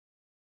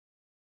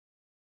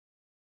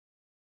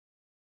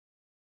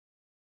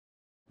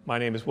My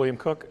name is William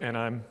Cook, and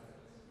I'm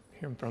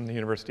here from the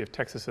University of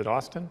Texas at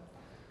Austin.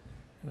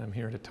 And I'm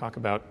here to talk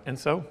about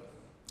Enso,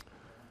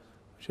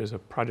 which is a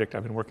project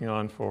I've been working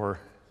on for,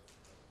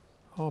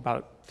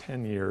 about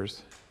 10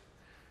 years,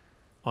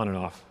 on and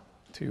off,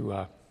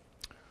 to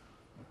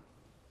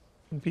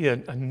be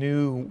a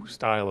new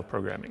style of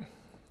programming.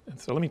 And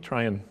so let me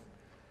try and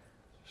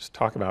just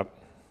talk about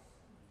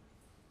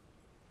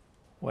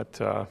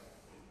what,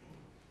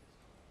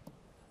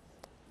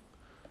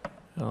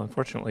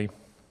 unfortunately,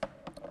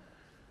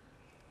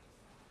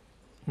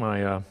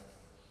 my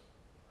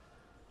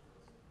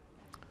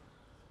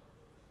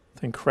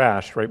thing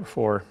crashed right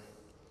before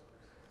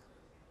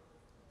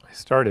I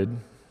started,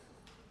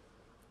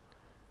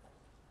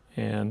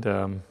 and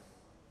seems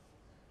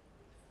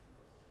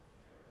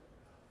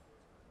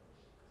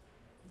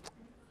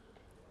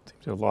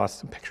to have lost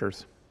some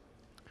pictures.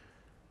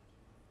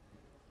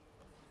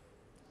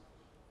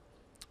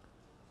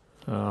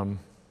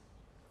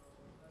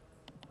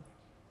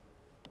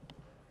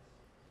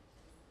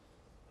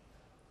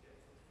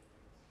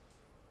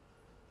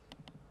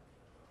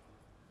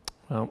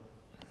 Well,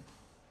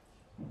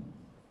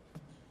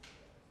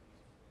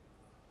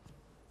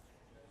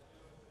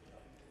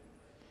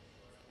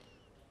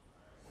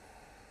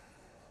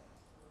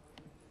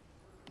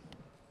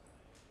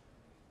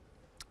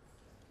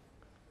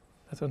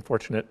 that's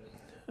unfortunate.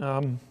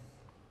 Well,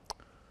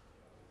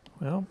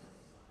 I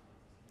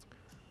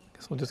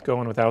guess we'll just go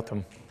on without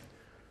them.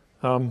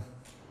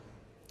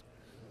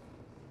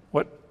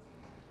 What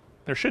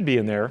there should be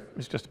in there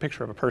is just a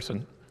picture of a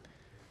person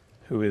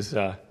who is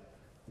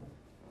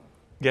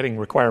getting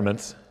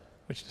requirements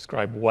which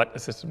describe what a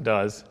system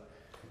does,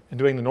 and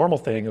doing the normal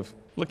thing of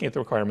looking at the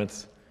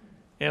requirements,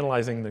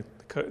 analyzing the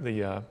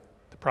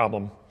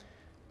problem,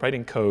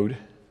 writing code,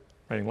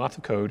 writing lots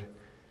of code,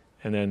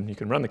 and then you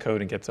can run the code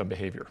and get some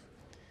behavior.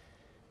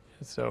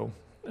 And so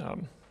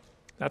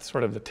that's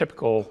sort of the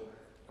typical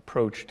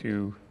approach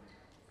to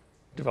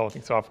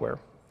developing software.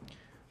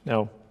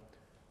 Now,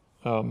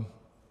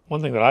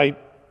 one thing that I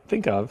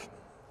think of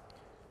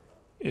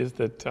is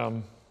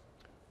that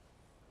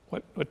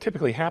what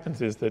typically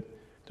happens is that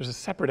there's a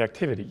separate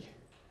activity,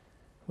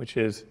 which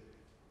is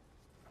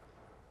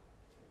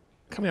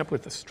coming up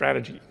with a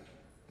strategy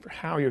for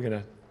how you're going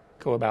to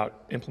go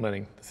about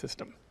implementing the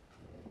system.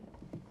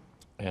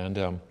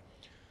 And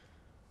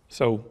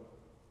so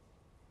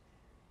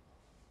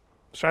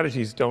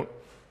strategies don't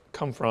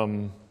come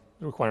from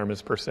the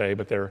requirements per se,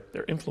 but they're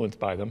influenced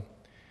by them.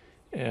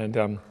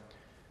 And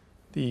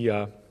we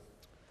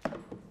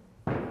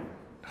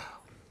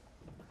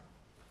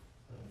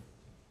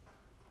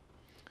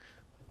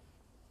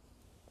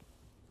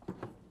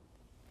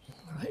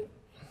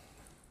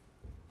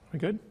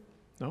good?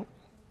 No?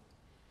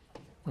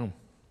 Oh.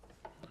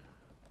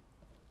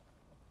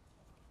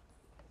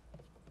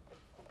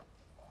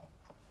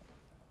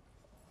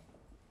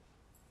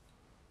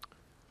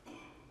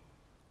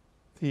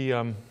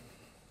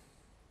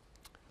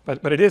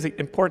 But it is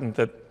important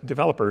that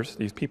developers,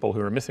 these people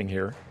who are missing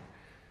here,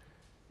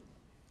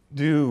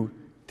 do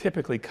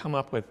typically come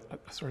up with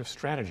a sort of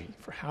strategy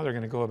for how they're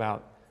going to go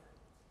about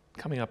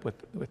coming up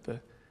with the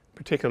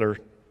particular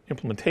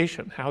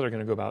implementation, how they're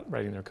going to go about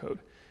writing their code.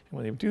 And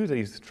when they do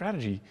these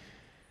strategy,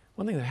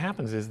 one thing that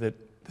happens is that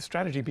the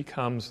strategy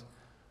becomes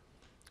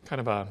kind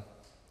of a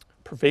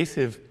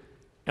pervasive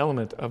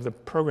element of the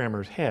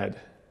programmer's head.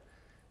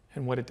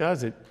 And what it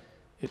does, it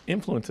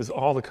influences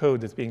all the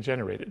code that's being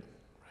generated,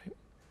 right?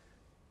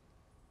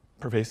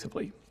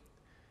 Pervasively.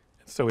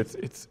 So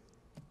it's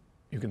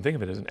you can think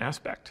of it as an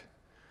aspect.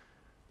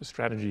 The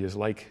strategy is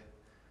like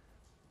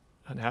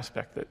an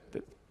aspect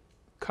that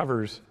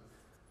covers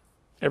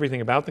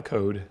everything about the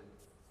code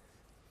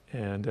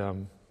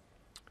and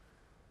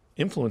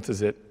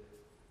influences it,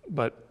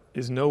 but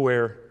is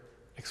nowhere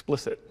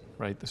explicit,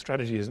 right? The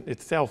strategy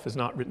itself is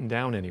not written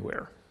down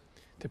anywhere.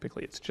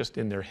 Typically, it's just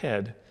in their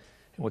head,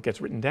 and what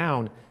gets written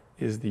down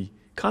is the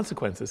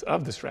consequences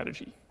of the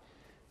strategy,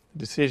 the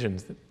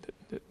decisions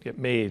that get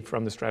made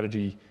from the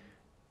strategy,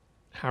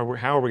 how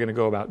are we going to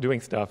go about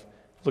doing stuff,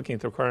 looking at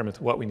the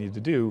requirements, what we need to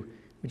do.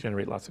 We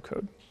generate lots of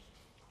code.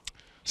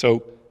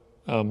 So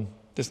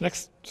this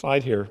next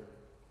slide here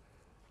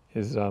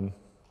is I'm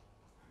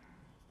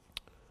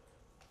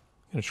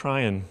going to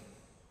try and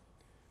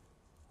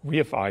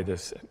reify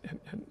this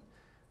and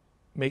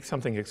make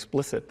something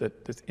explicit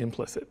that's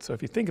implicit. So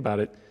if you think about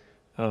it,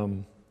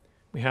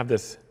 we have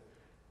this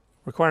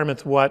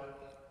requirements,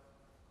 what,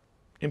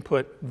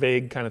 input,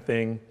 vague kind of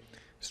thing.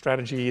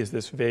 Strategy is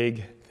this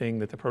vague thing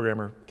that the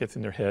programmer gets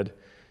in their head.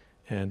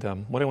 And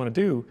what I want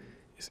to do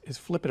is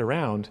flip it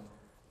around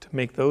to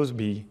make those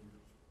be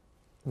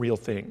real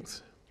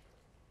things.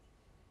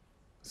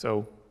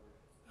 So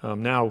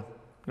now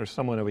there's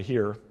someone over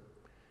here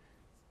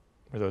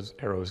where those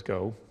arrows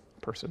go,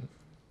 person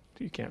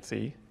you can't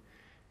see,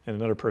 and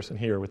another person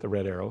here with the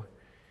red arrow.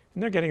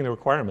 And they're getting the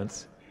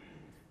requirements,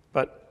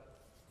 but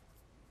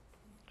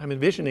I'm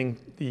envisioning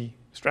the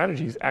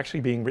strategies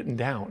actually being written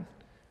down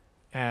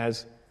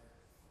as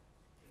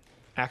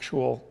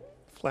actual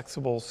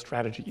flexible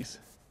strategies.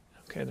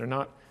 Okay, they're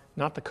not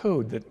not the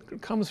code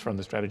that comes from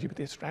the strategy, but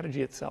the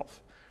strategy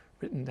itself,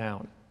 written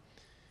down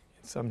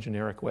in some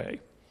generic way.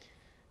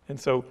 And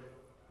so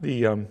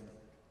the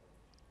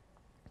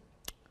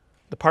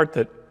part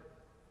that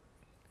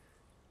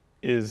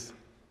is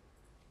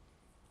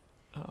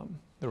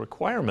the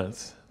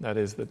requirements, that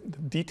is the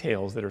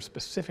details that are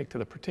specific to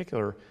the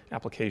particular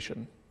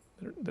application,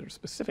 that are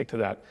specific to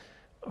that,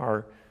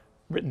 are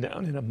written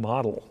down in a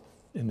model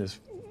in this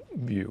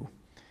view.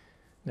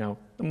 Now,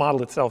 the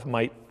model itself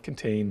might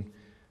contain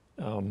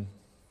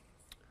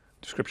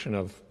description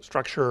of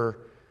structure,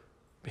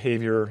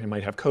 behavior. It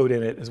might have code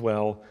in it as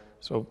well.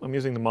 So I'm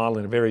using the model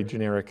in a very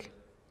generic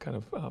kind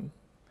of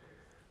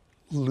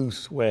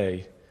loose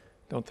way.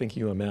 Don't think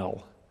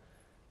UML.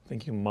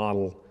 Think you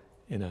model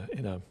in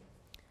a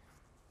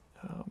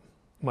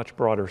much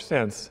broader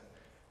sense.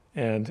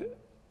 And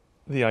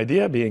the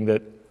idea being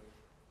that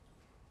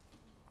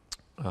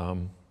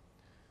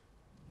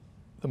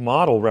the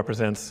model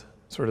represents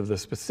sort of the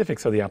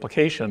specifics of the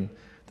application.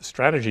 The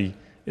strategy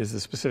is the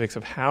specifics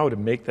of how to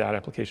make that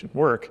application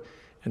work.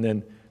 And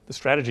then the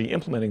strategy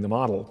implementing the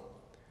model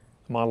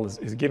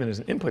is given as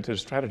an input to the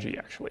strategy,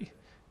 actually.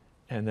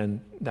 And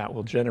then that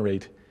will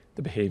generate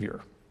the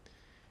behavior.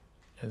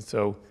 And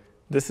so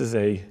this is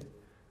I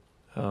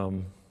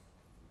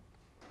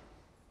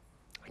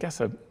guess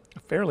a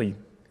fairly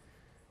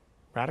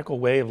radical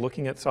way of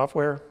looking at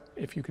software.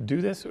 If you could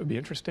do this, it would be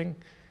interesting.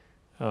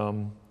 At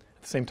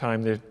the same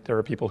time, there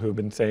are people who have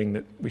been saying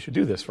that we should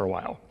do this for a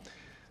while.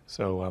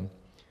 So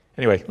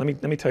anyway, let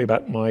me tell you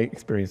about my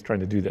experience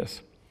trying to do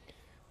this.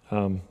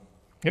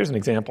 Here's an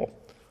example.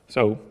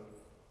 So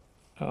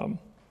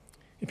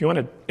if you want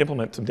to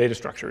implement some data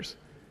structures,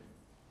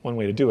 one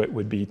way to do it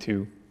would be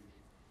to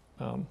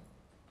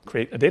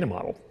create a data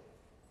model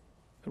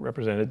that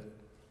represented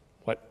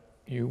what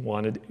you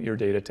wanted your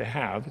data to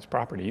have, its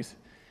properties.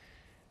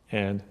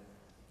 And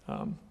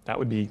that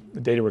would be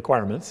the data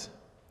requirements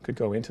could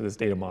go into this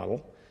data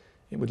model.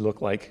 It would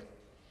look like,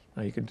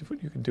 you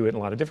could do it in a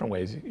lot of different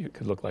ways. It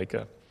could look like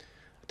a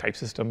type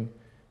system.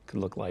 It could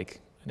look like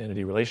an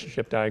entity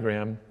relationship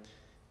diagram.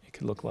 It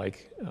could look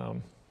like a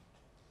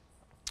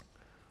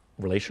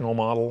relational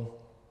model,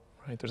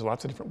 right? There's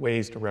lots of different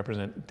ways to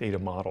represent data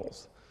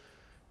models.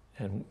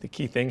 And the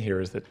key thing here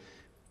is that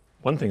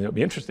one thing that would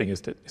be interesting is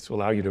to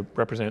allow you to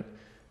represent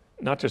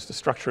not just the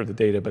structure of the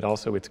data, but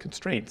also its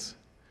constraints.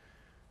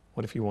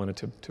 What if you wanted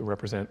to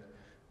represent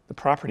the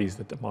properties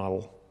that the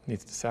model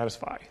needs to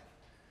satisfy?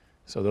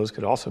 So those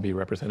could also be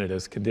represented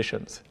as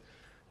conditions,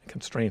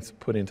 constraints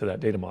put into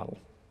that data model.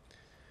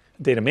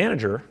 A data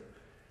manager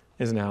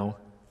is now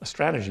a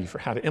strategy for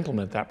how to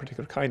implement that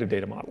particular kind of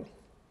data model.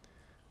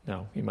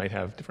 Now, you might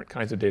have different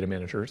kinds of data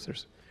managers.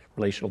 There's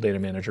relational data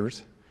managers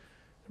that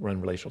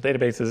run relational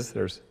databases.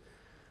 There's,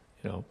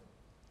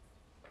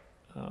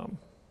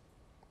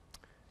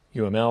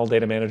 UML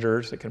data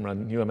managers that can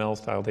run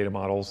UML-style data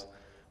models.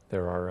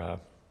 There are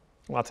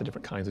lots of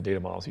different kinds of data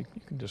models. You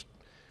can just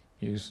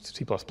use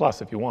C++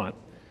 if you want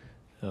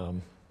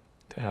to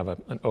have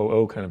an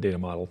OO kind of data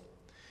model.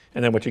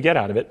 And then what you get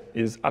out of it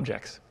is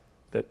objects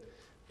that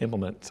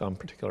implement some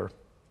particular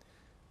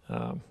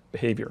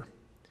behavior.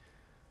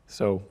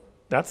 So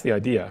that's the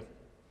idea.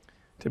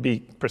 To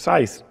be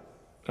precise,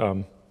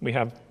 we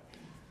have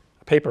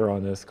a paper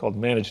on this called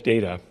Managed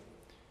Data,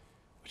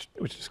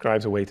 which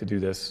describes a way to do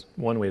this,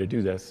 one way to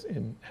do this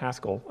in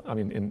Haskell, not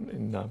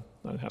in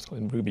Haskell,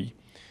 in Ruby.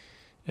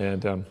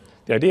 And the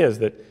idea is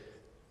that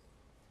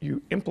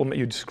you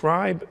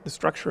describe the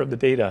structure of the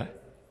data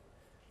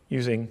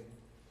using,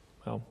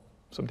 well,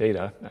 some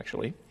data,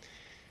 actually.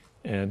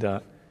 And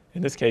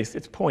in this case,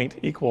 its point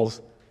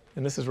equals,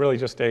 and this is really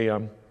just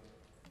a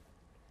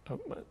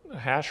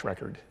hash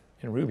record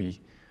in Ruby.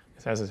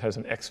 It has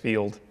an X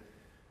field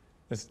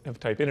of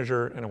type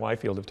integer and a Y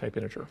field of type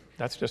integer.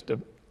 That's just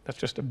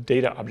a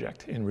data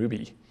object in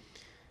Ruby.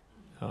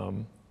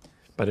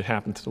 But it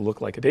happens to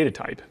look like a data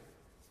type.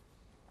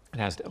 It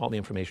has all the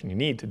information you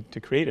need to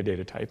create a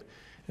data type.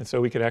 And so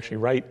we could actually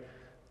write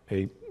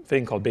a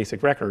thing called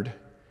basic record,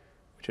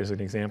 which is an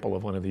example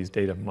of one of these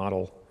data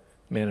model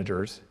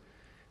managers.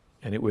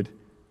 And it would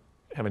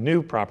have a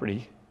new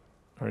property,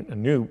 or a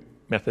new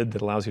method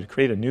that allows you to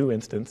create a new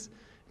instance,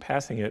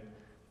 passing it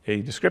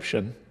a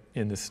description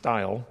in this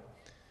style.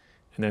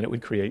 And then it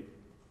would create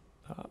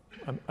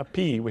a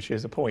p, which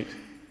is a point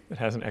that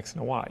has an x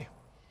and a y.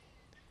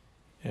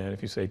 And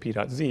if you say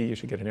p.z, you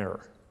should get an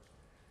error.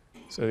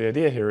 So the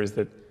idea here is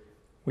that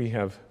we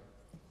have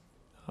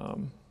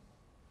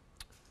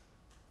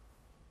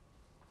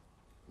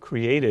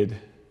created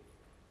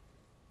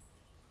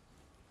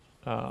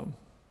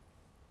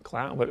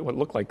what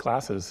look like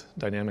classes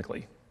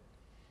dynamically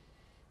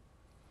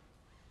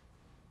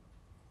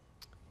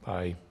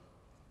by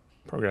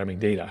programming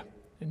data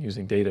and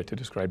using data to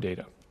describe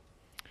data.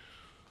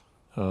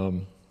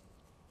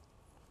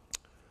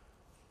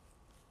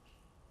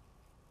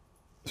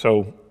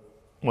 So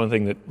one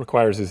thing that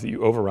requires is that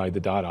you override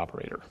the dot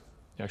operator.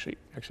 Actually,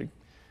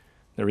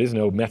 there is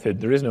no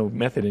method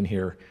in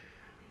here,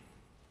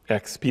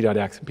 p.x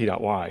and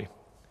p.y.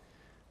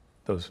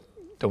 Those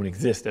don't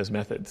exist as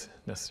methods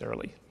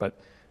necessarily. But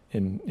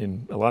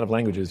in a lot of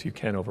languages, you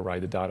can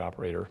override the dot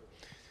operator.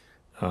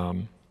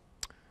 And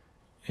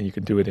you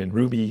can do it in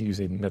Ruby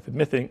using method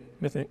missing,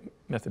 in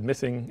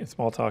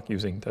Smalltalk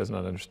using does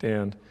not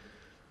understand,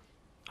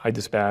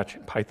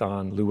 iDispatch,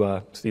 Python,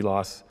 Lua,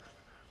 CLOS,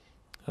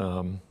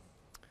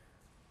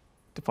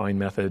 define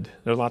method.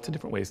 There are lots of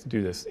different ways to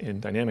do this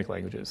in dynamic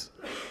languages.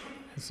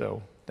 And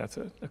so that's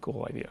a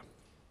cool idea.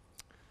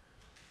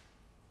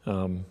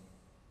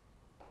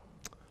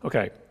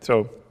 Okay,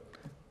 so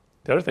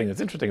the other thing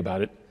that's interesting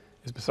about it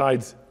is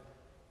besides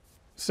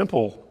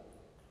simple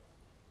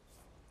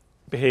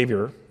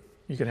behavior,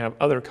 you can have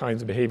other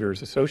kinds of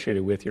behaviors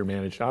associated with your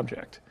managed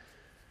object.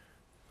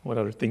 What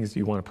other things do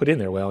you want to put in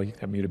there? Well, you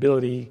can have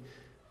mutability,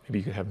 maybe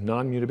you could have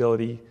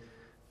non-mutability,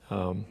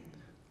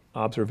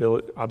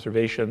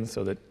 observations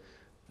so that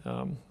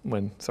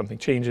when something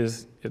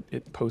changes,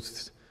 it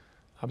posts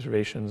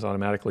observations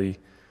automatically. You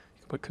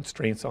can put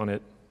constraints on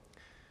it,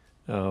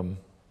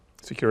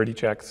 security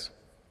checks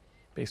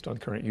based on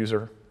current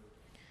user.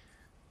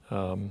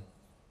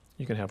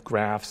 You can have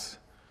graphs,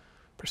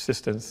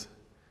 persistence.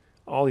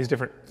 All these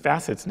different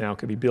facets now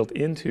could be built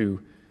into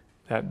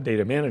that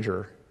data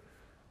manager,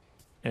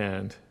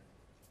 and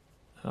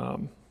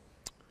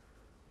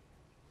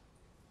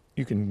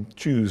you can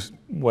choose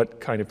what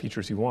kind of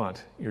features you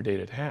want your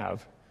data to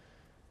have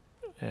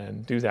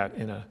and do that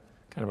in a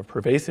kind of a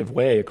pervasive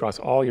way across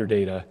all your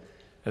data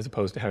as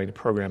opposed to having to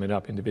program it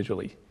up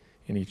individually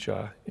in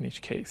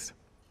each case.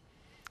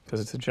 Because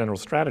it's a general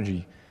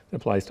strategy that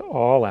applies to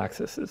all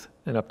accesses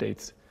and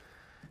updates,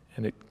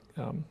 and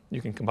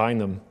you can combine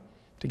them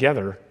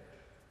together.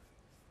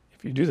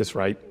 If you do this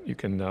right, you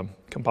can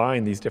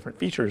combine these different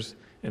features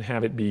and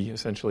have it be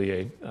essentially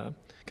a kind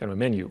of a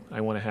menu.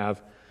 I want to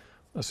have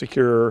a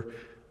secure,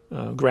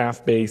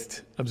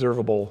 graph-based,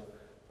 observable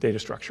data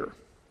structure.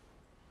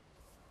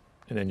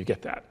 And then you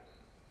get that.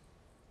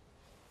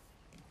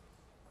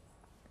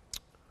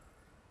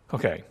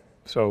 Okay,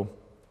 so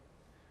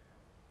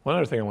one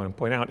other thing I want to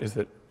point out is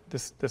that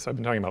this I've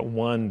been talking about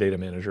one data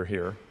manager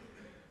here,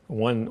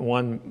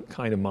 one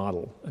kind of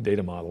model, a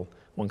data model,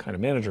 one kind of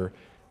manager,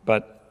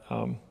 but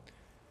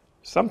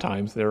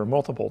sometimes there are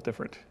multiple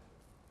different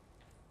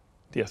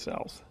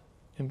DSLs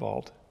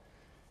involved.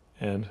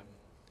 And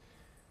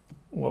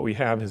what we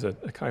have is a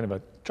kind of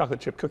a chocolate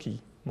chip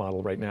cookie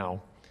model right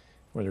now,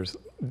 where there's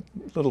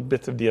little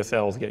bits of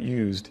DSLs get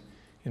used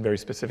in very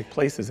specific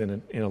places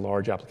in a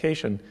large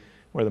application,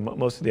 where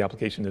most of the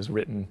application is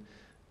written,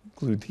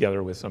 glued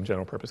together with some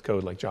general purpose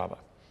code like Java.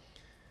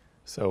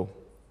 So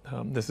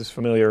this is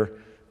familiar.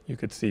 You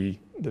could see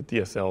that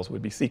DSLs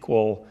would be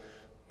SQL,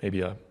 maybe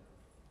a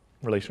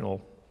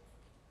relational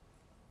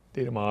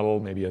data model,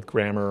 maybe a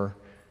grammar,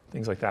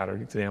 things like that are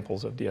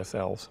examples of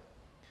DSLs.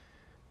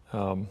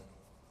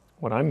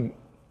 What I'm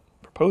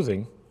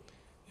proposing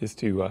is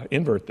to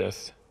invert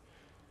this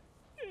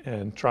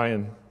and try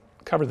and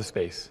cover the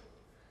space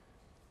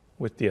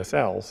with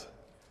DSLs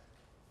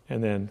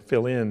and then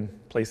fill in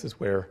places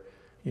where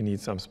you need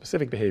some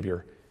specific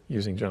behavior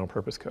using general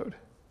purpose code.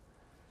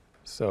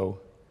 So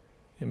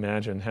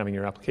imagine having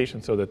your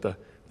application so that the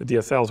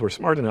DSLs were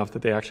smart enough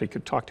that they actually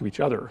could talk to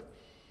each other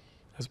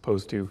as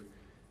opposed to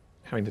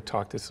having to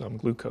talk to some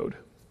glue code.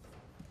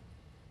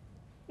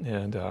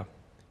 And if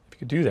you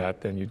could do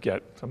that, then you'd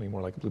get something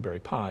more like a Blueberry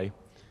Pie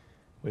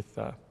with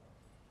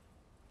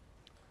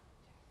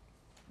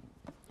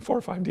 4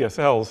 or 5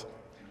 DSLs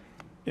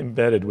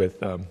embedded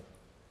with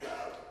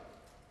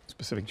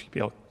specific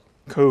GPL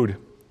code.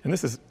 And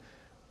this is a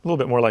little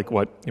bit more like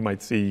what you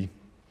might see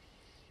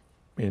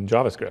in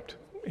JavaScript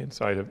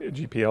inside of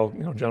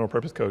GPL, general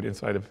purpose code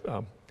inside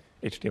of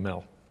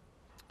HTML.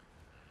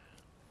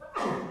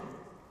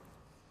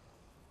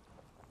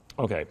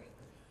 Okay,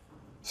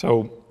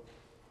 so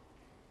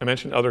I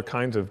mentioned other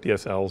kinds of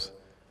DSLs.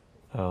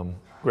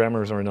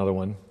 Grammars are another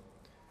one.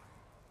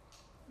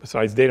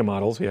 Besides data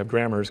models, we have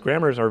grammars.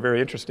 Grammars are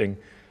very interesting.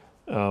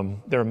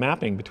 They're a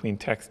mapping between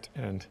text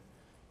and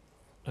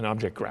an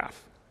object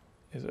graph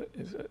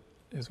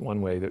is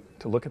one way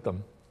to look at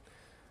them.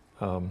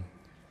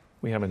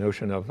 We have a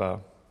notion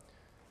of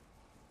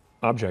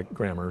object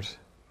grammars,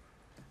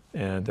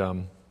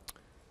 and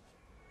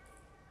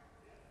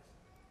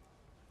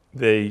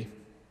they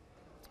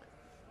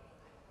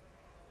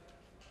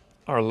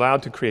are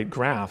allowed to create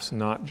graphs,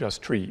 not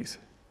just trees.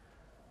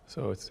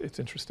 So it's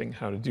interesting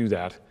how to do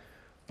that.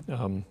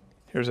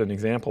 Here's an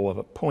example of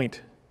a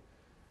point,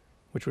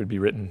 which would be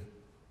written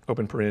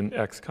open paren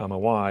x comma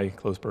y,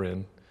 close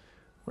paren,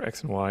 where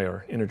x and y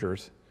are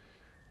integers.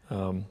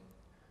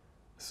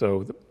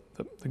 So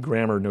the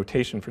grammar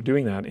notation for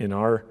doing that in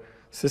our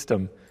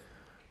system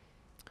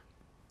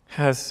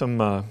has some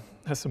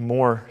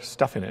more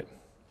stuff in it.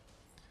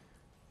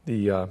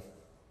 In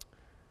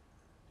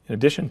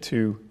addition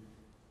to,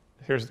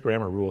 here's the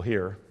grammar rule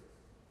here.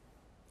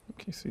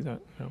 Can you see that?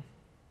 No,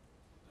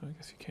 I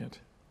guess you can't.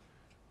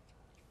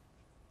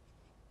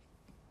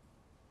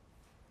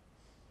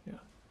 Yeah.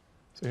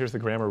 So here's the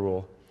grammar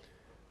rule.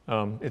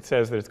 It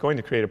says that it's going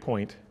to create a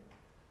point,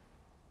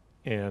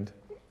 and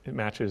it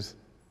matches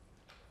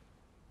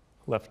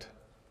left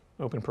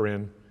open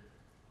paren,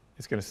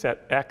 is going to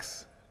set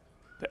x,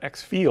 the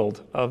x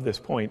field of this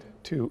point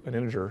to an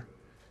integer.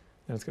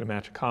 Then it's going to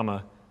match a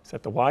comma,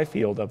 set the y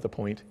field of the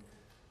point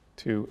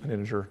to an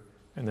integer,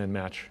 and then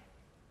match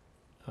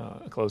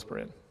a close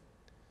paren.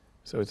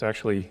 So it's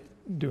actually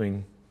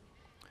doing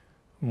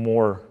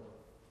more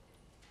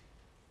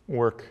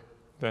work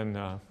than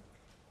a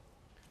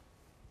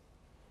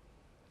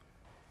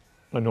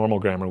normal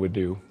grammar would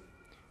do,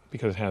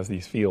 because it has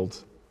these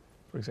fields,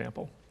 for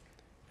example.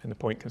 And the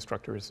point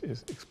constructor is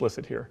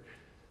explicit here.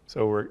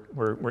 So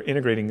we're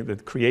integrating the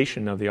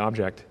creation of the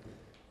object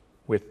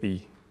with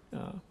the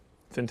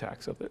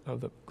syntax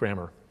of the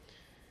grammar.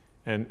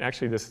 And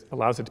actually, this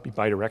allows it to be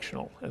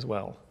bidirectional as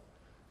well,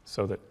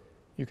 so that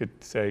you could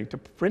say to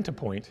print a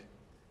point,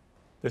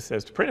 this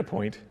says to print a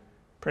point,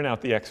 print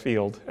out the x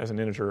field as an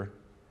integer,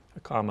 a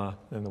comma,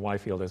 then the y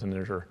field as an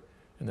integer,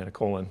 and then a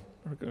colon,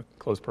 or a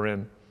close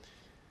paren.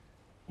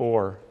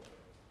 Or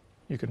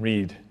you can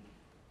read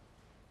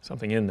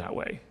something in that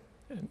way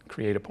and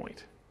create a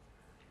point.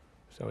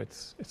 So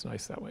it's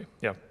nice that way.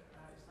 Yeah. Is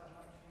that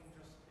happening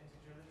just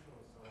integer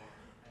literals or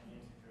any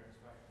integer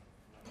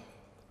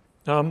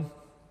expression?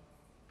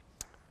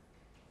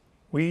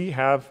 We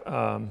have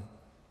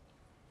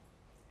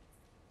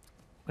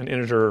an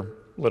integer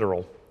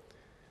literal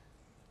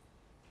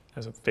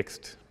as a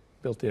fixed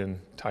built-in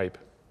type,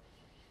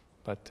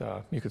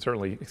 but you could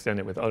certainly extend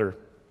it with other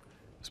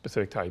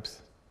specific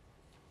types.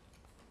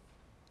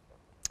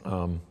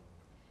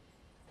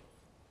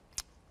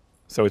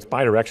 So it's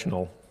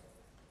bidirectional.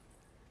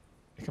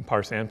 It can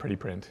parse and pretty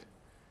print,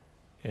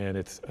 and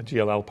it's a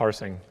GLL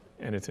parsing,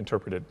 and it's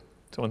interpreted.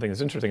 So one thing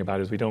that's interesting about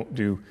it is we don't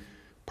do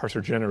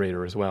parser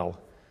generator as well.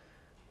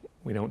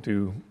 We don't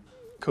do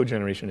code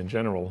generation in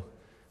general.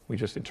 We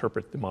just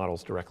interpret the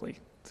models directly.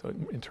 So it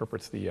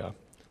interprets the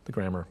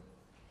grammar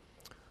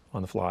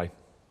on the fly.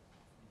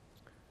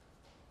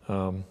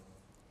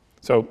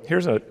 So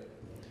here's a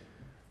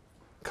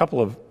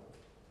couple of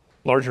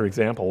larger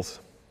examples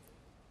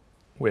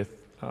with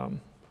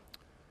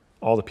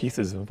all the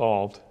pieces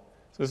involved.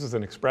 So this is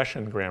an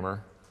expression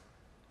grammar.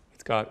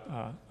 It's got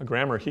a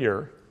grammar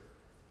here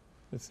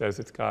that says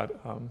it's got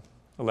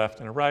a left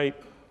and a right.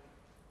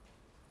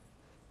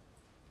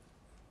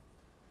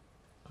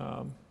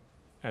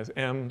 As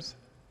m's,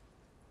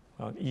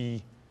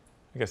 e,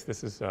 I guess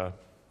this is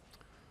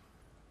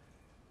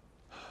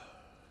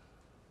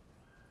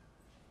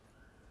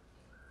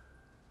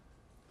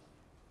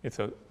it's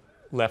a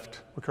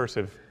left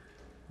recursive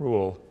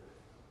rule,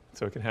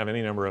 so it can have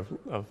any number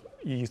of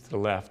e's to the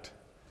left.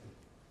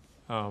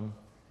 And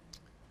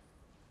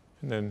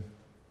then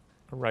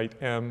a right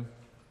m,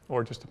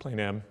 or just a plain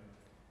m.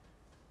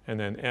 And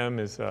then m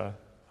is a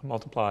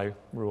multiply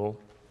rule,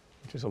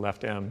 which is a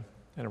left m,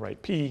 and a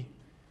right p.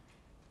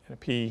 And a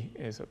p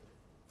is a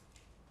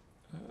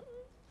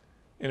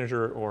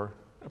integer or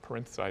a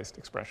parenthesized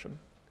expression.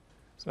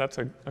 So that's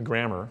a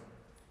grammar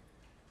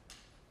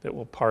that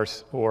will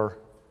parse or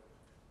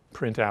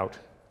print out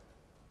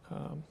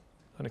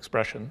an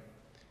expression.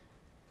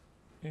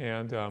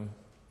 And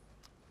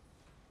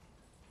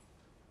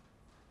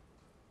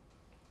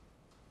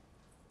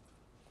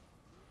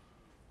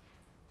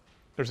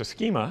there's a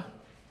schema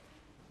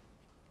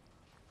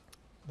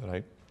that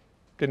I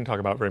didn't talk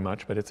about very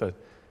much, but it's a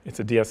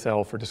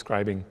DSL for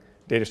describing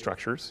data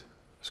structures,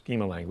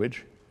 schema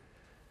language,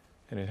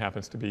 and it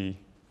happens to be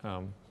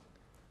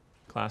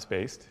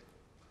class-based.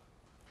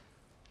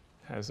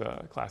 Has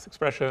a class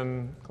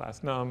expression,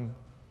 class num,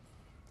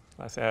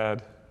 class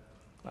add,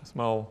 class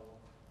mul,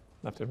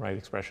 left and right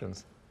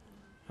expressions.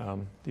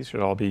 These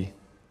should all be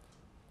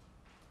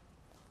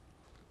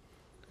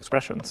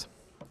expressions.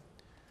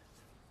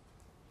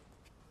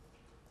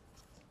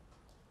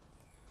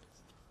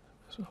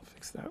 So I'll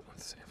fix that.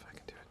 Let's see if I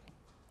can do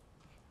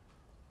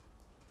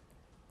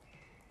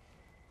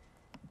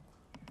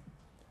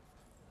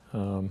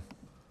it.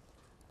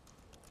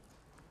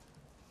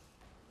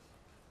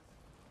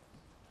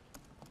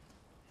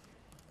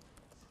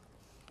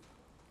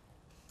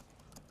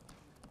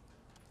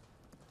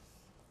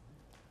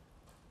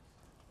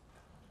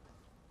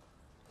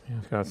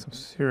 I've got some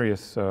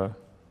serious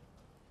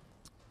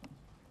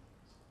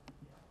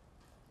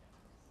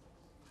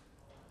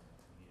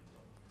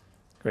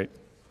great.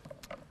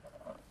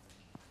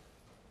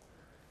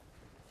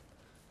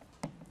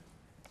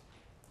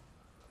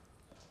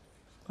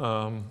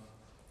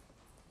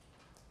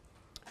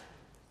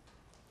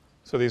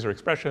 So these are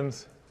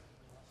expressions,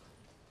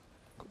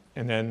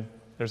 and then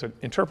there's an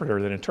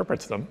interpreter that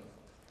interprets them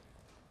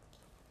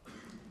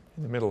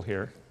in the middle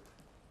here.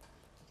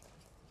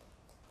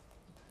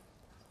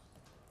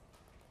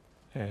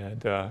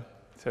 And it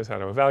says how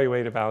to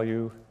evaluate a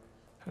value,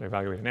 how to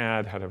evaluate an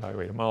add, how to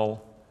evaluate a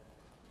mul,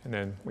 and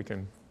then we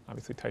can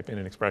obviously type in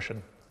an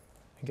expression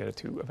and get it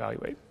to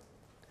evaluate.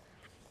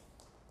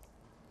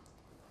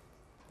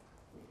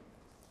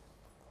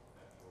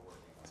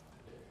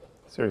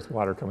 Serious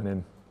water coming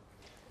in.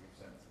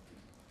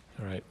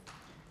 All right.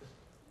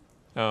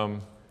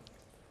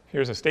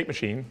 Here's a state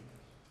machine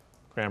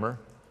grammar.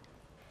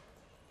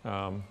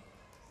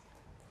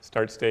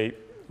 start state,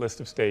 list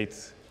of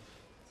states.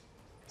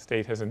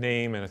 State has a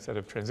name and a set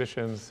of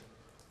transitions.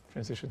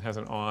 Transition has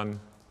an on,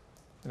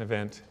 an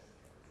event.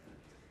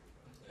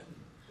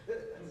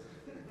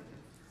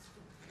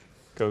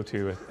 Go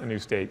to a new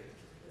state.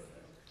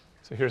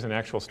 So here's an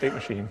actual state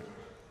machine.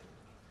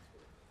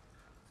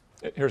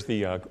 Here's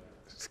the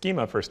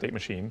schema for a state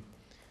machine.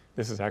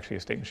 This is actually a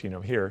state machine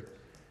over here.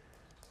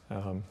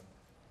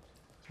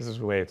 This is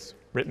the way it's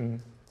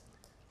written.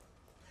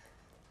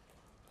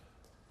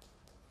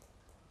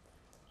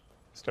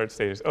 Start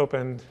state is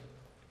opened.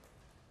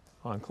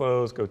 On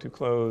close, go to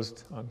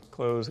closed. On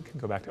close, it can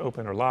go back to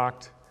open or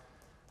locked.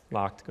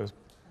 Locked goes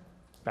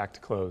back to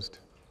closed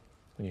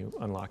when you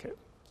unlock it.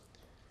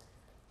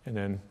 And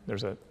then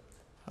there's a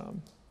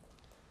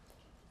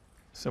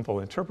simple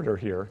interpreter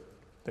here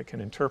that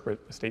can interpret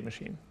a state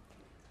machine.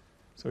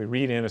 So we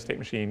read in a state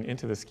machine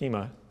into the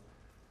schema.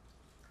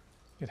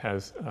 It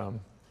has a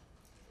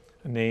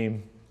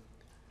name,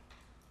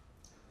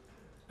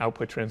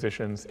 output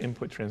transitions,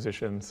 input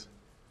transitions.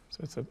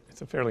 So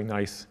it's a fairly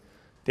nice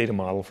data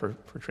model for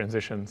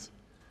transitions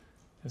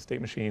and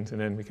state machines.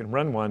 And then we can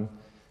run one.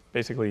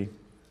 Basically,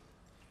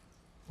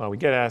 while we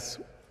get S,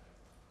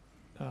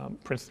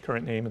 prints the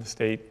current name of the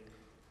state.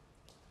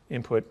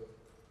 Input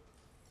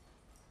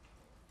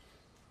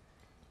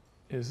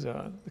is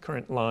the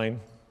current line.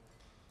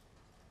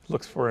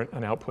 Looks for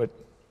an output,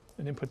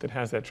 an input that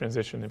has that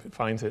transition. If it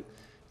finds it, it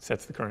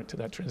sets the current to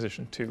that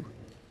transition too.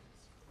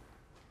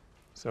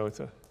 So it's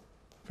a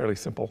fairly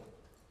simple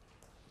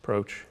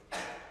approach.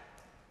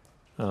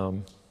 I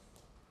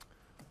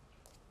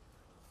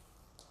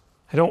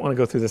don't want to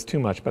go through this too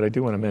much, but I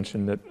do want to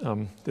mention that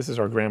this is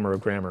our grammar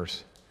of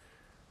grammars.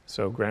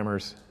 So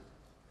grammars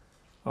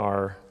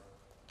are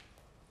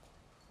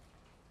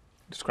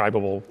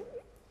describable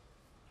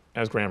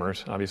as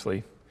grammars,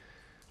 obviously.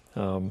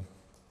 They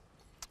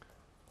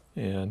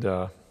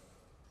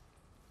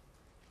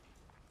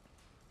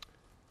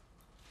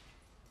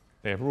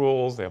have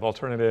rules, they have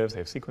alternatives, they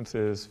have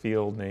sequences,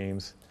 field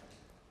names,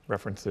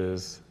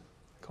 references,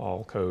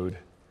 call, code.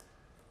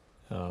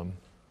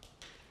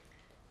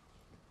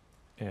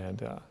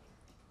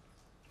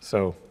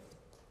 So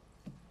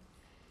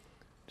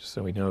just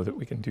so we know that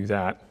we can do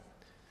that.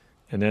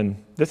 And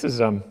then this is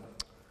an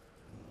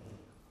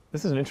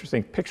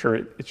interesting picture.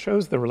 It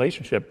shows the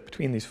relationship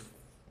between these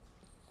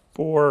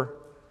 4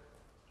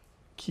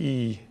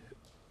 key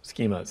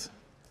schemas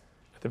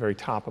at the very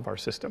top of our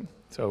system.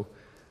 So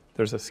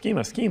there's a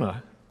schema,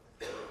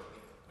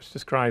 which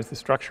describes the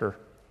structure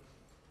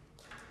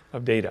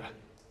of data.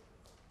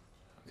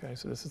 Okay,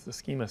 so this is the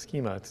schema.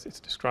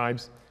 It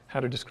describes how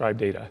to describe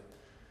data.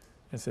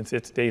 And since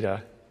it's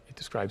data, it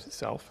describes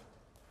itself.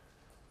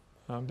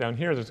 Down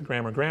here, there's a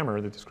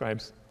grammar that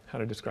describes how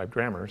to describe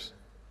grammars.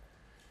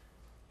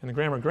 And the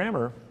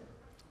grammar,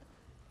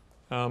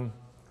 now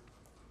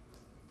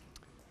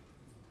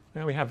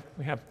we have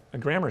a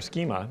grammar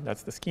schema.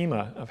 That's the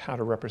schema of how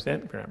to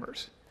represent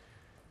grammars.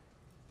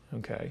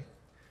 Okay,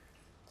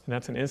 and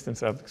that's an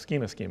instance of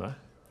schema.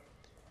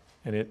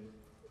 And it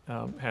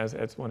has,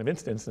 as one of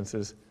its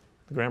instances,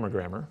 the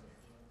grammar.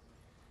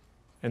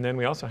 And then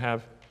we also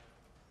have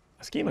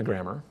a schema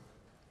grammar,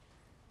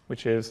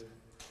 which is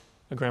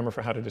a grammar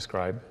for how to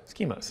describe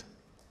schemas.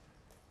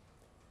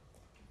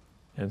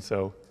 And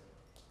so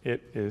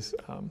it is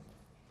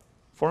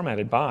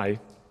formatted by,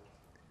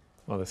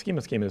 well, the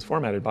schema is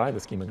formatted by the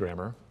schema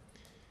grammar.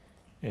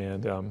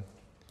 And the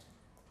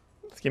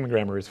schema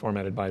grammar is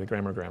formatted by the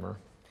grammar.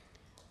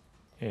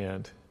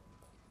 And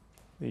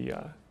the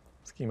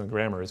schema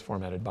grammar is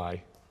formatted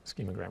by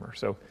schema grammar.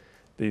 So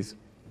these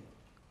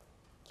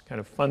kind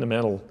of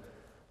fundamental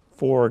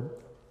 4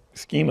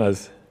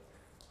 schemas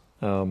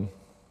are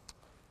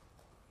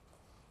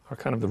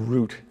kind of the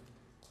root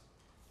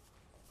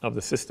of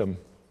the system,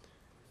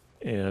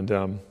 and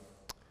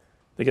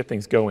they get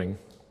things going.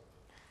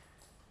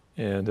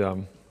 And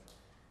in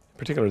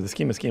particular, the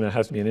schema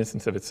has to be an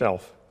instance of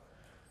itself,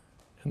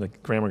 and the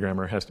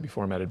grammar has to be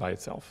formatted by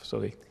itself. So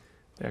they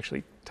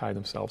actually tie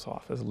themselves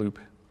off as a loop.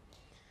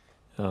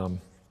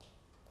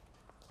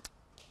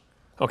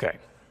 Okay,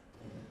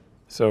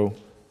 so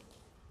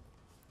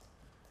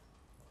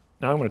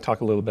now I'm going to talk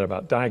a little bit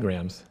about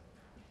diagrams,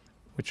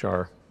 which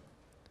are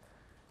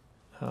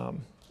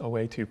a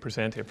way to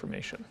present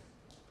information.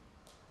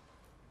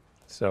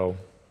 So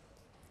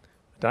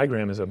a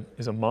diagram is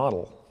a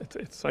model.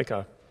 It's like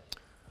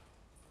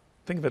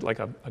think of it like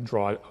a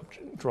draw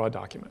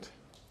document.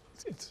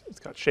 It's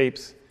got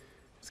shapes,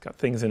 it's got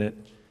things in it,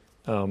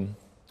 and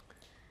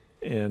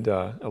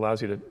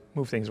allows you to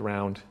move things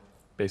around,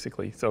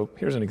 basically. So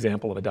here's an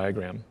example of a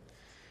diagram.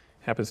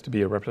 Happens to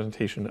be a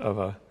representation of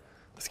a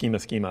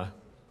schema.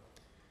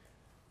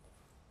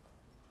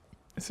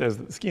 It says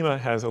that the schema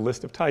has a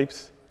list of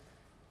types,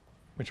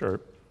 which are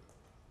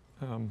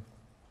have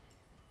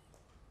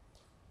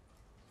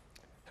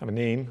a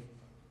name,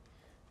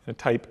 and a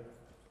type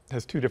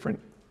has 2 different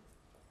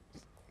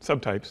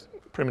subtypes,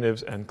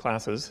 primitives and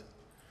classes.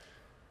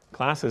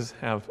 Classes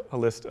have a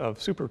list of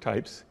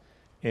supertypes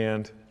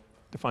and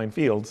defined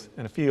fields,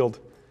 and a field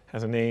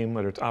has a name,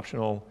 whether it's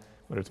optional,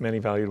 whether it's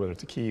many-valued, whether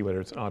it's a key, whether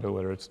it's auto,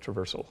 whether it's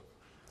traversal,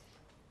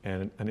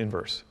 and an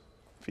inverse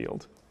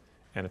field,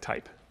 and a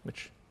type,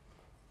 which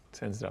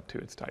sends it up to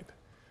its type.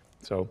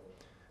 So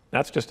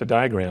that's just a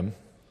diagram.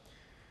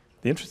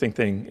 The interesting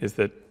thing is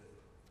that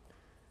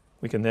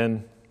we can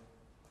then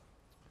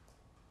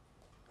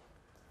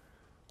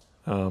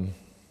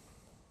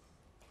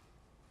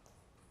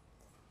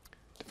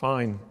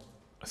define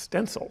a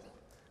stencil,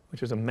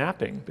 which is a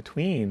mapping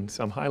between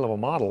some high-level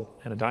model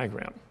and a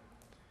diagram.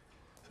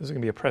 So this is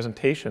going to be a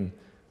presentation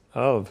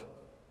of,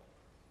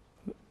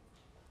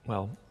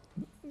 well,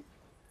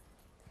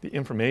 the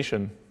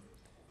information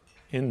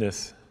in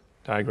this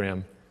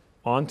diagram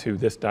onto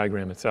this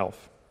diagram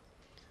itself.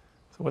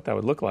 So what that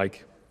would look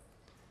like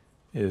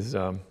is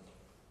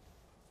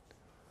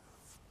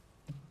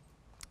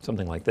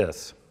something like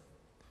this.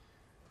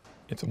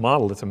 It's a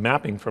model, it's a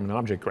mapping from an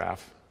object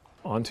graph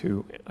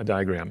onto a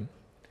diagram.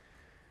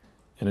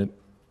 And it,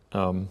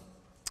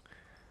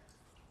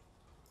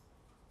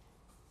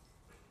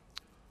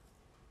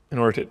 in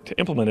order to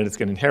implement it, it's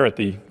going to inherit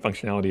the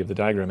functionality of the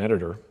diagram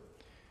editor.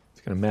 It's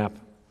going to map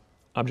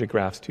object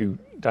graphs to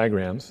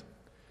diagrams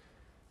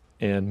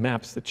and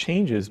maps the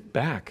changes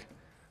back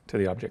to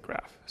the object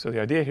graph. So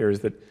the idea here is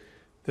that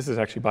this is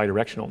actually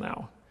bidirectional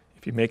now.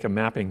 If you make a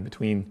mapping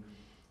between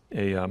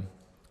a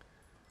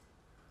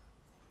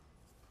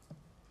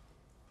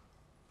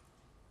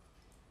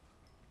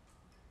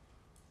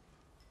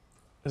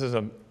this is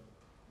a,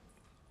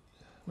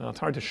 well, it's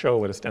hard to show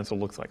what a stencil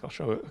looks like. I'll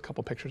show a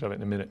couple pictures of it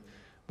in a minute.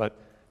 But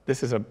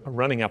this is a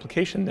running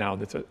application now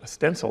that's a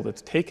stencil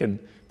that's taken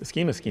the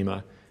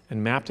schema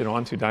and mapped it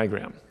onto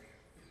diagram.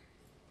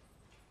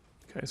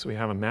 Okay, so we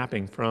have a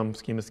mapping from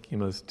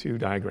schemas to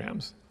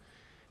diagrams.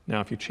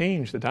 Now, if you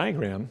change the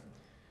diagram,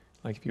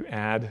 like if you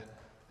add,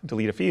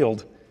 delete a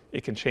field,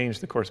 it can change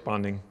the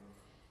corresponding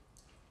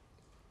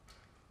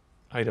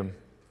item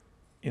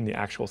in the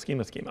actual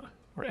schema,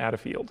 or add a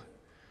field.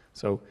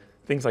 So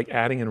things like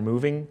adding and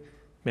removing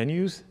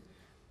menus,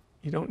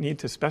 you don't need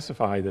to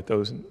specify that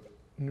those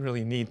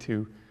really need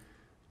to,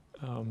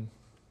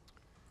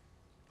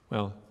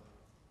 well,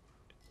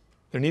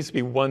 there needs to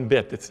be one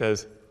bit that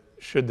says,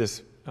 should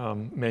this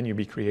menu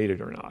be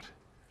created or not?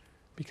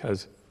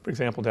 Because, for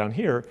example, down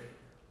here,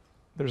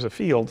 there's a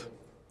field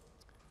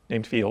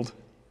named field,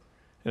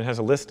 and it has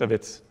a list of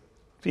its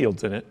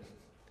fields in it.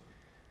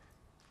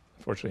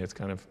 Unfortunately, it's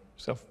kind of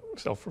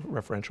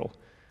self-referential.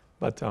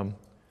 But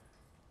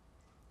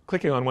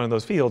clicking on one of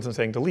those fields and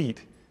saying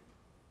delete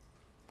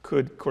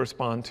could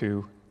correspond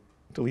to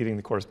deleting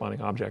the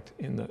corresponding object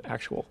in the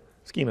actual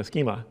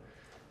schema,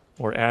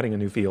 or adding a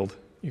new field,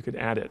 you could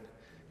add it.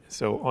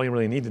 So all you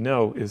really need to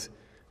know is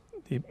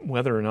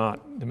whether or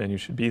not the menu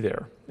should be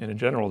there. And in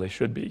general, they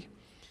should be.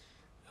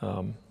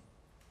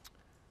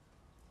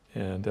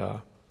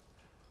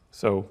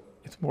 So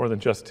it's more than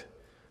just,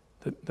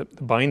 the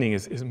binding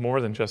is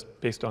more than just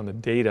based on the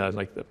data,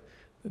 like the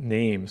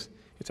names.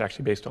 It's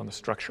actually based on the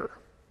structure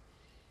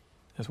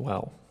as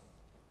well.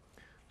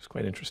 It's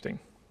quite interesting.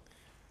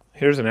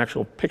 Here's an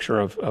actual picture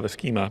of a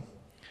schema.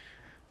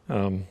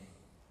 It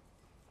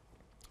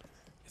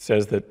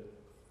says that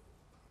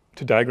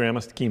to diagram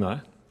a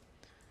schema,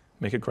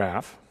 make a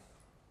graph,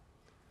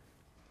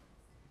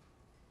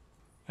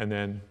 and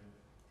then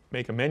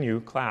make a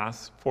menu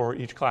class for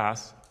each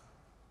class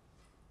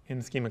in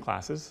the schema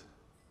classes,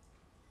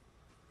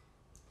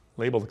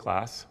 label the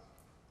class,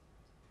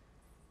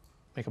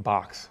 make a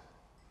box.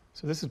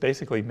 So this is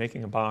basically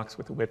making a box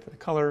with the width and the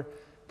color,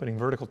 putting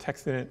vertical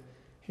text in it.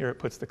 Here it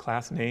puts the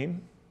class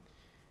name,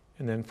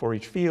 and then for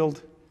each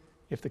field,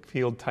 if the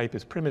field type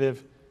is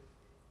primitive,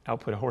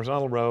 output a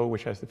horizontal row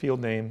which has the field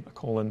name, a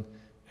colon,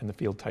 and the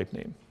field type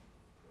name.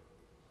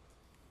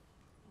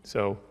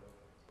 So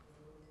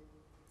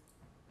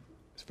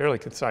it's a fairly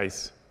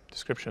concise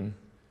description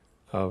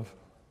of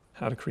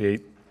how to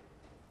create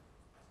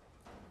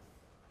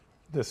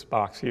this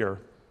box here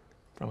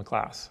from a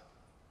class.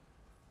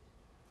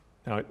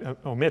 Now it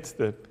omits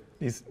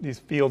these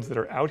fields that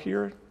are out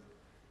here,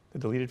 the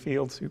deleted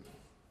fields,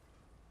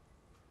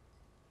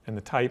 and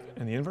the type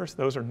and the inverse.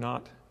 Those are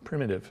not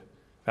primitive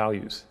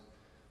values.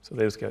 So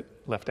those get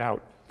left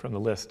out from the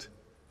list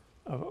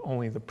of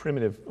only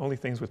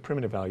things with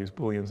primitive values,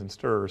 booleans and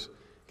strs,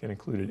 get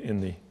included in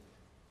the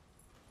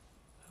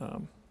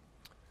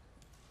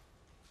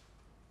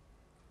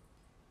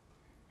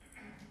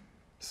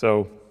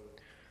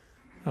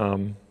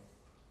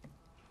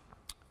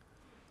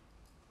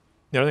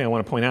the other thing I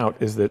want to point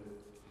out is that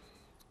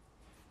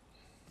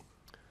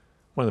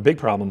one of the big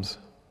problems,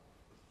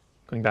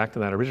 going back to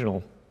that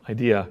original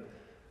idea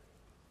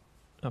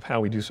of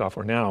how we do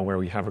software now, where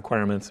we have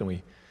requirements and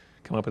we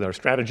come up with our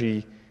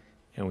strategy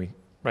and we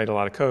write a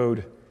lot of code.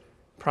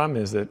 The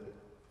problem is that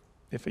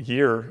if a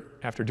year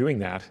after doing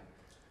that,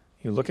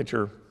 you look at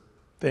your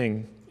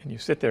thing and you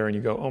sit there and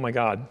you go, oh my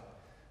God,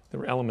 there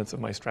were elements of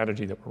my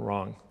strategy that were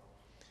wrong.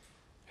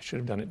 I should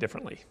have done it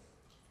differently.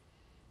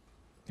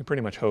 You're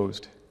pretty much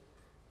hosed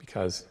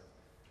because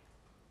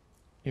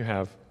you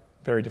have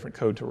very different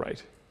code to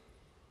write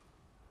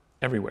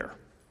everywhere.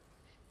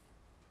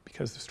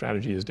 because the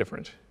strategy is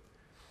different.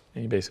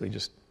 And you basically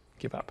just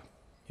give up.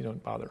 You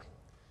don't bother.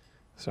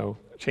 So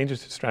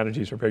changes to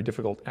strategies are very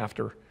difficult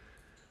after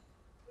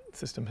the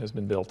system has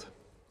been built.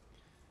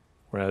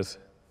 Whereas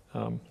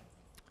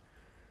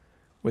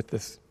with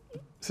this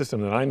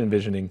system that I'm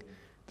envisioning,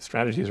 the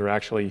strategies are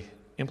actually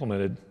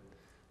implemented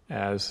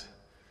as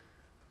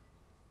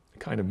a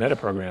kind of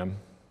metaprogram.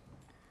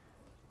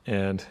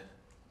 And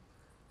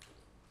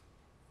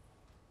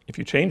if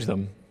you change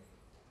them,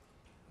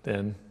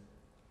 then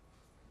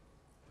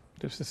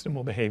the system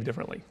will behave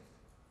differently.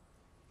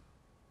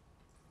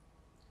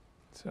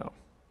 So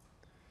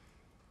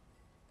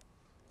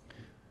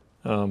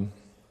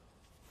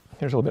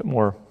here's a little bit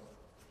more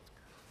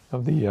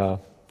of the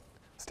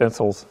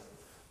stencils.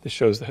 This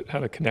shows how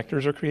the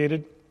connectors are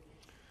created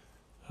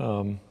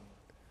for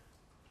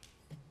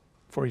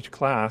each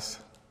class.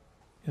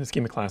 In the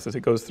schema classes,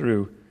 it goes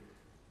through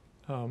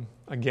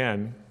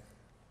again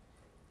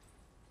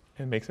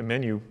and makes a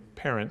menu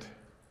parent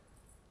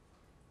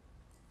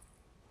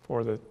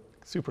for the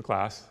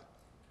superclass,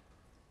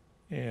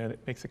 and it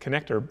makes a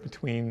connector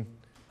between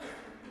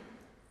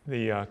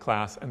the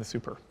class and the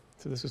super.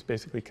 So this is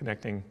basically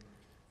connecting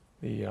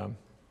the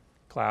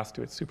class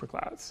to its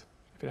superclass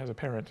if it has a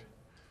parent.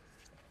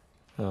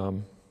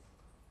 And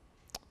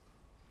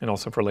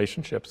also for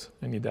relationships,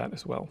 I need that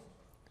as well.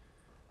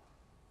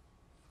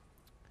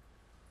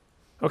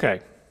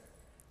 Okay,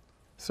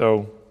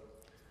 so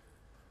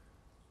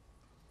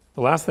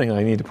the last thing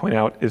I need to point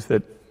out is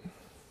that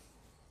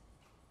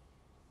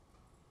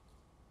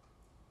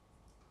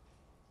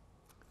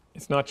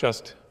it's not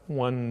just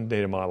one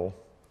data model,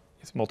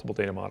 it's multiple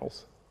data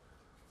models.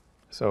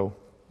 So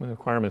when the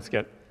requirements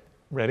get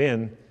read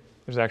in,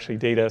 there's actually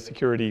data,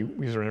 security,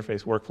 user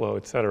interface, workflow,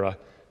 et cetera.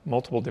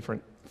 Multiple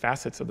different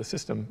facets of the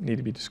system need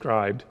to be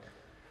described.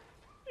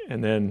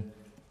 And then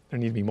there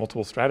need to be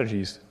multiple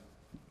strategies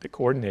that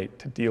coordinate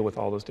to deal with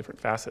all those different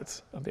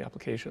facets of the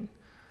application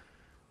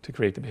to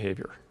create the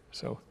behavior.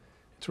 So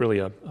it's really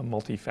a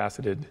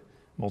multifaceted,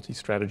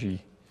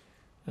 multi-strategy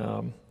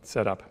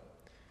setup.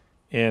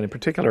 And in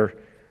particular,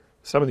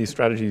 some of these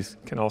strategies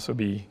can also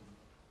be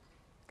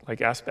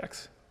like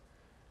aspects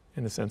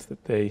in the sense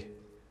that they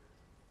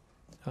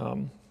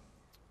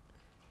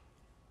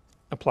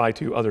apply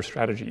to other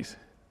strategies.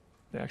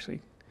 They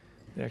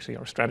actually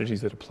are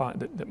strategies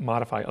that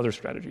modify other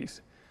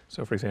strategies.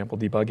 So for example,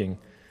 debugging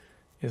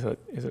is a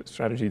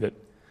strategy that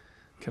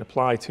can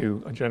apply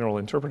to a general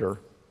interpreter.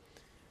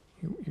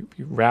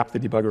 You wrap the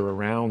debugger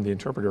around the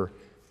interpreter,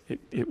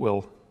 it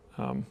will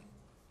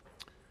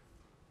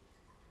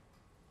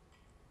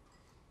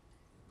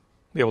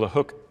be able to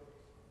hook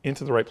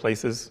into the right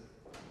places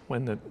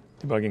when the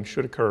debugging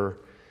should occur,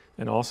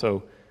 and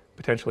also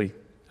potentially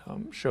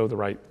show the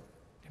right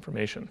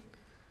information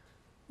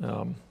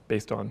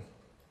based on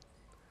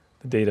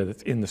the data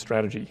that's in the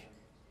strategy.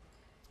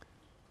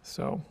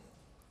 So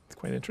it's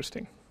quite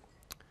interesting.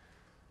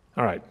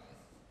 All right,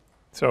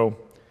 so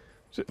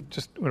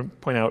just want to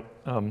point out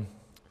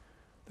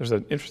there's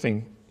an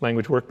interesting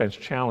language workbench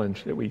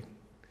challenge that we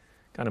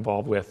got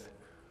involved with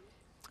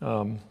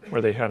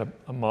where they had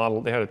a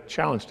model, they had a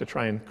challenge to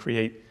try and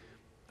create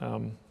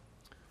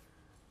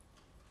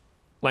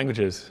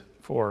languages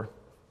for,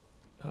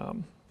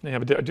 they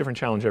have a different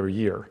challenge every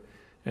year.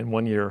 And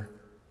one year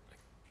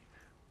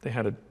they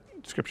had a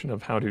description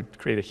of how to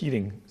create a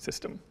heating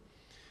system.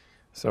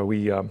 So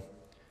we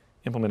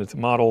implemented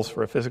some models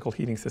for a physical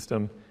heating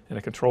system and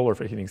a controller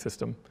for a heating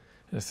system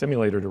and a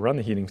simulator to run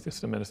the heating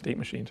system and a state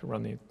machine to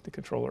run the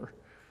controller.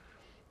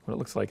 What it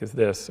looks like is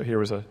this. So here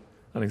was an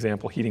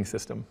example heating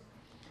system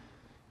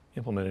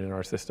implemented in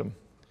our system.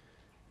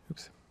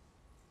 Oops,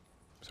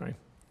 sorry.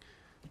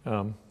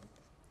 And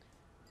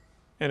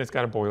it's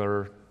got a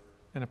boiler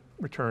and a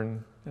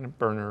return and a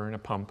burner and a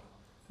pump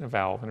and a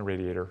valve and a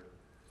radiator,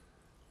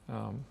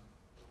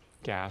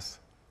 gas.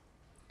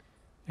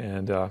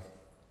 And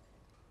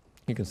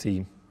you can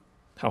see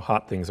how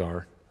hot things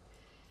are.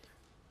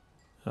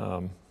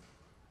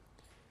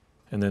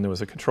 And then there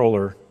was a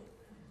controller,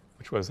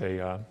 which was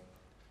a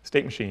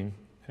state machine,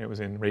 and it was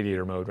in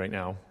radiator mode right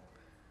now.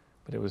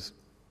 But it was,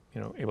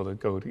 able to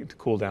go to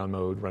cool down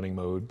mode, running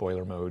mode,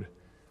 boiler mode,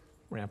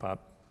 ramp up,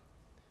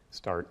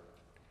 start.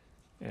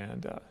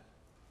 And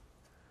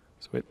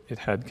so it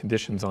had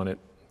conditions on it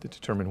to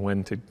determine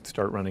when to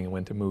start running and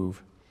when to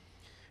move.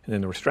 And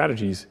then there were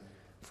strategies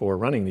for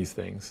running these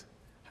things,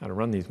 how to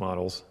run these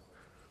models.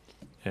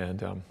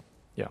 And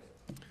yeah,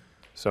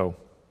 so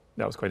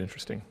that was quite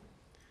interesting.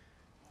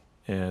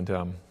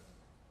 And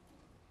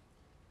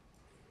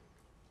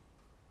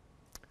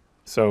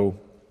so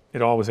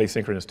it all was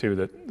asynchronous too,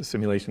 that the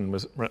simulation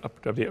was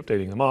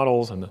updating the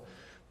models and the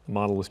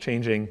model was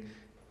changing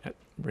at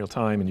real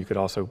time, and you could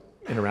also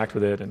interact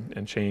with it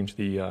and change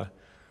the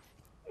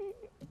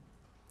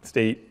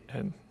state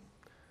and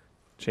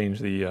change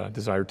the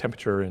desired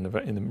temperature in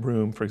the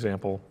room, for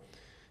example,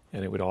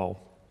 and it would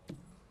all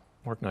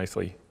work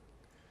nicely.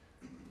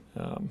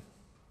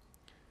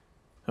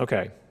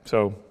 Okay,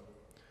 so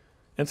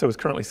Enso is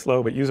currently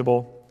slow but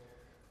usable.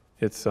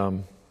 It's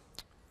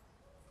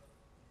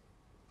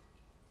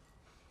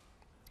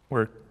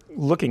we're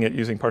looking at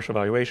using partial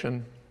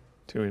evaluation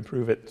to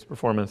improve its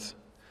performance.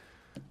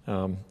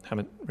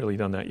 Haven't really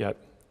done that yet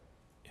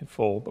in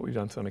full, but we've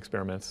done some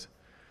experiments.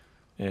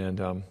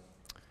 And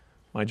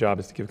my job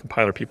is to give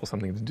compiler people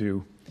something to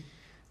do,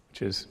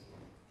 which is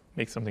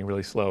make something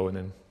really slow and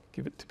then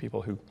give it to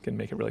people who can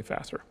make it really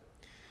faster.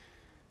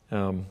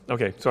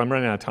 Okay, so I'm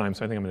running out of time,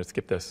 so I think I'm going to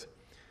skip this.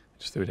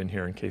 Just threw it in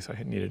here in case I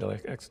had needed an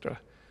extra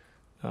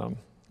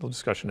little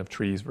discussion of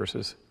trees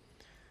versus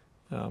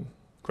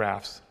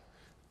graphs.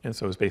 And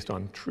so it's based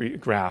on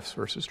graphs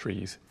versus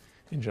trees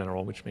in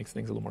general, which makes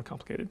things a little more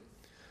complicated.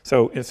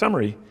 So in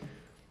summary,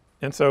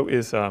 Enso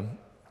is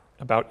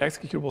about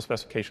executable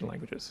specification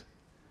languages.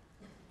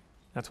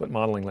 That's what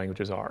modeling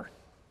languages are.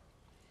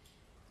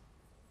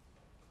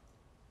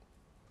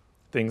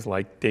 Things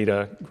like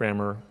data,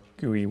 grammar,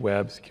 GUI,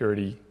 web,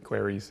 security,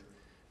 queries,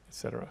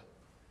 etc.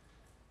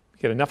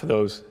 Get enough of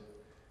those,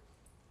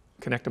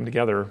 connect them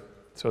together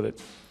so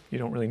that you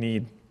don't really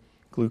need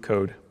glue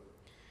code.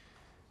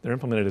 They're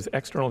implemented as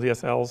external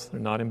DSLs. They're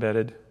not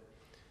embedded.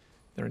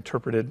 They're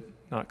interpreted,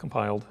 not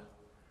compiled.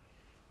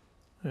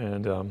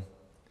 And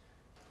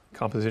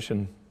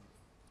composition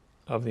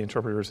of the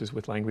interpreters is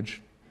with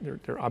language.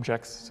 They're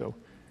objects, so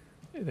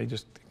they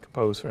just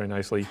compose very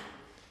nicely.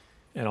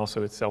 And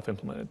also it's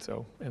self-implemented,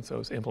 so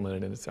it's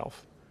implemented in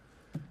itself,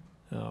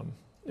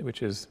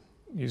 which is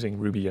using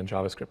Ruby and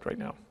JavaScript right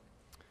now.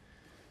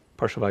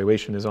 Partial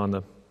evaluation is on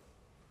the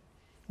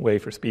way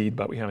for speed,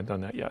 but we haven't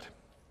done that yet.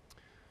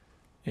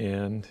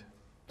 And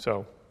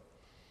so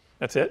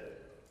that's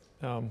it.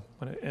 I'm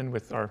going to end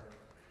with our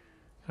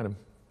kind of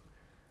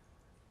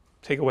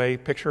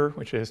takeaway picture,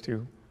 which is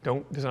to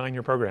don't design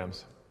your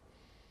programs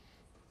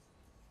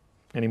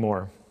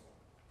anymore.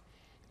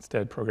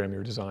 Instead, program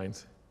your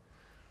designs.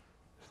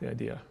 That's the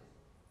idea.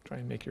 Try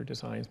and make your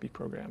designs be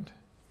programmed.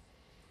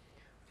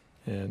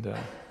 And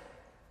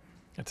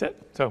that's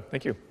it. So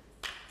thank you.